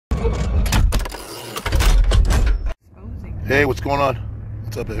Hey, what's going on?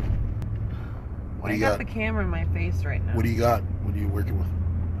 What's up, babe? What do you got? I got the camera in my face right now. What do you got? What are you working with?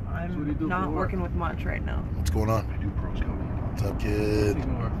 I'm not working with much right now. What's going on? What's up, kid?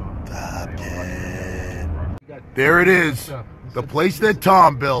 What's up, kid? There it is. The place that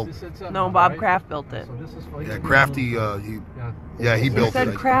Tom built. No, Bob Kraft built it. Yeah, Crafty, he built it. You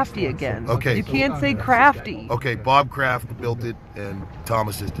said Crafty again. Okay. You can't say Crafty. Okay, Bob Kraft built it and Tom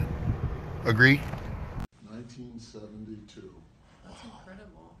assisted. Agree? 1972. That's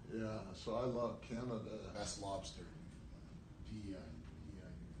incredible. Yeah, so I love Canada. Best lobster. Really?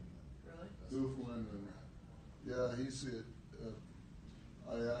 Newfoundland. Yeah, he's it.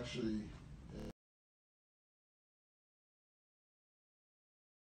 I actually.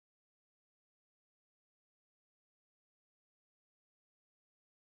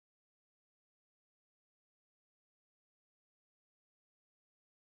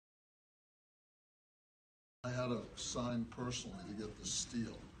 I had to sign personally to get the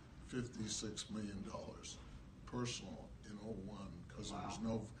steel, $56 million, personal in 01, because there was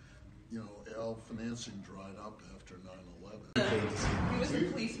no, L financing dried up after 9/11. He was a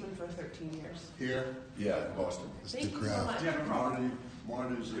policeman for 13 years. Here? Yeah, Boston. Thank you so much.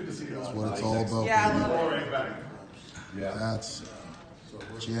 Marty's good to see you. That's what it's all about. Yeah, I love it. Yeah. That's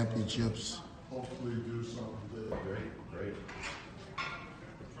Championships. hopefully do something big. Great.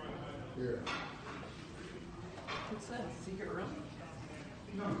 Here. What's that? Secret room?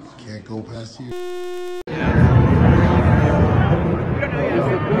 Can't go past you.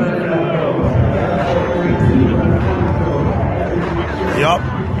 Yup.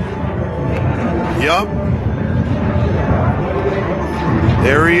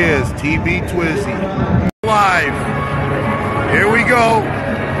 There he is, TB Twizzy. Live. Here we go.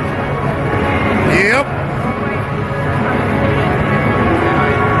 Yep.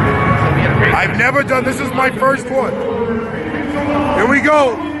 I've never done, this is my first one. Here we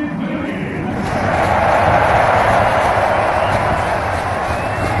go.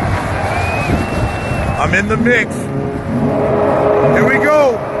 I'm in the mix. Here we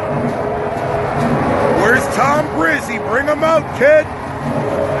go. Where's Tom Brizzy? Bring him out, kid.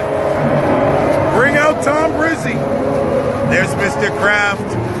 Bring out Tom Brizzy. There's Mr. Kraft,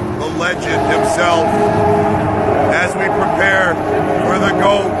 the legend himself, as we prepare for the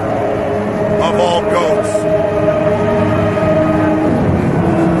GOAT of all GOATs.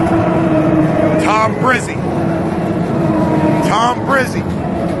 Tom Brizzy. Tom Brizzy.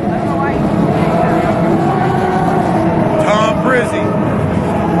 Tom Brizzy.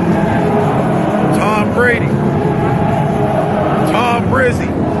 Tom Brady. Tom Brizzy.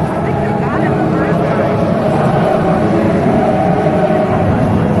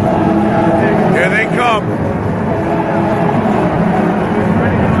 Here they come.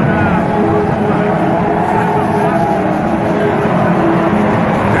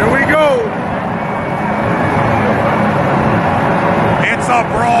 Here we go. It's a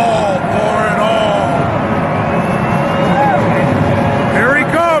brawl for it all. Here he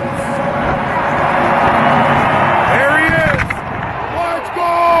comes. There he is. Let's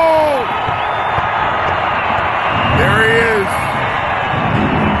go. There he is.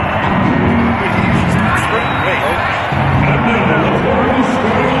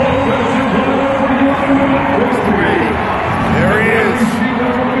 There he is.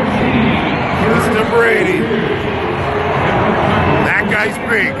 Mr. Brady. That guy's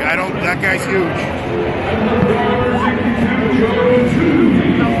big. That guy's huge.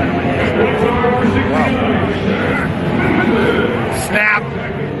 Wow. Snap.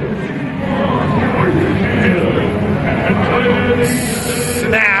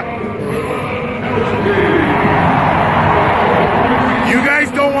 Snap. You guys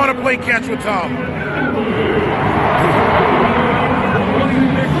don't want to play catch with Tom.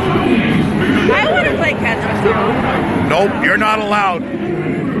 I want to play catch with you. Nope, you're not allowed.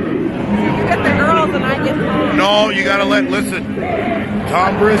 You get the girls and I get the... No, you gotta listen.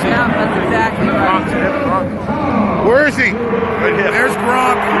 Tom Brizzy. Yeah, that's exactly right. Where is he? Right here. There's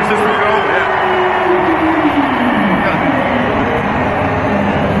Gronk. Where's this one go?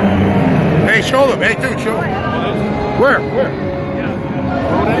 Yeah. Hey, show them. Hey, dude, show them. Where?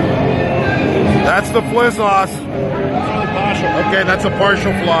 That's the fliss loss. Okay, that's a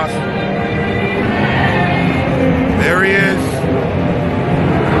partial floss. There he is.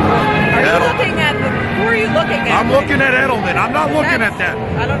 Are you looking at who are you looking at? I'm looking at Edelman. I'm not looking at that.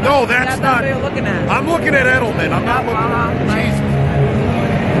 I don't know. No, that's not. What you're looking at. I'm looking at Edelman. I'm not looking at Jesus.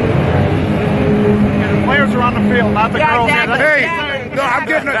 The players are on the field, not the girls. Exactly. Hey, no, I'm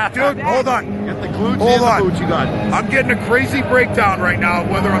getting a dude. Hold on. Get the boots Hold and on. the boots you got. I'm getting a crazy breakdown right now of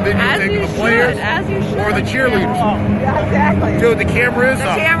whether I'm videotaping the players as you should. or the cheerleaders. Yeah, exactly. Dude, the camera is The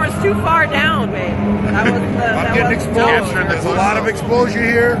up. camera's too far down, babe. That was the. I'm getting exposed. There's a lot of exposure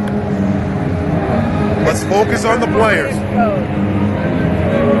here. Let's focus on the players.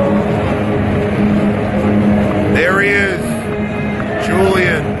 There he is,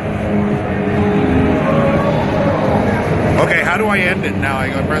 Julian. Okay, how do I end it now? I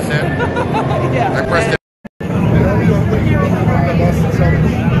gotta press it. Yeah. I pressed it.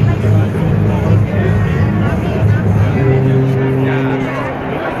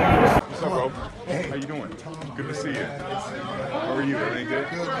 What's up, bro? How you doing? Good to see you. How are you? Everything good?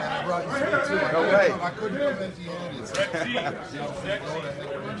 Good, man. I brought you some too. No way. I couldn't come empty-handed.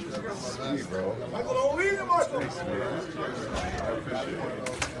 See you, bro. Michael, don't leave him, Michael. Thanks, man. I appreciate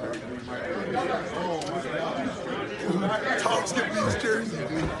it. Tom's getting me his jersey,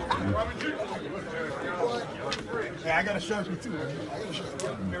 dude. Hey, I got a shirt for you too.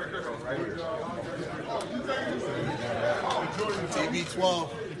 TB12,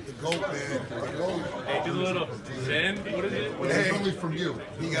 the GOAT, man. The GOAT. Hey, do a little Zen. What is it? It's only from you.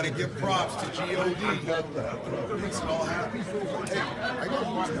 You got to give props to G.O.D. Makes it all happy. Hey, I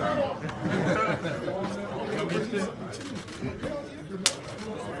got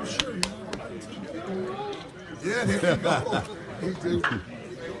yeah, there you go. He do.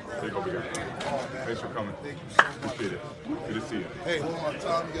 Take over, guys. Thanks for coming. Thank you so much. Appreciate it. Good to see you. Hey, hold on,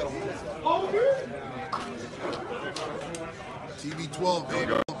 Tom. You got to hold this up. TB12,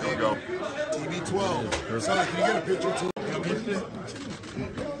 baby. There we go. TB12. Sonny, can you get a picture too?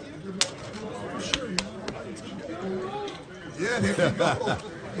 Yeah, there you go.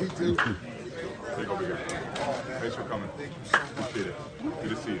 He do. Take over, guys. Thanks for coming. Thank you so much. Appreciate it. Good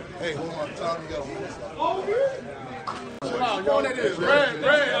to see you. Hey, hold on, Tom. You got to hold this up.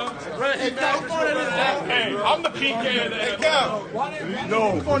 Hey, I'm the PK of the Hey, Cal.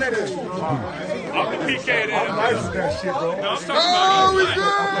 No. I'm the PK of the No, I'm talking Oh, we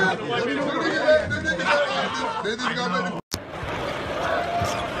about good. They didn't got ready.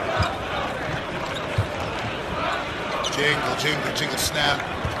 Jingle, jingle, jingle, snap.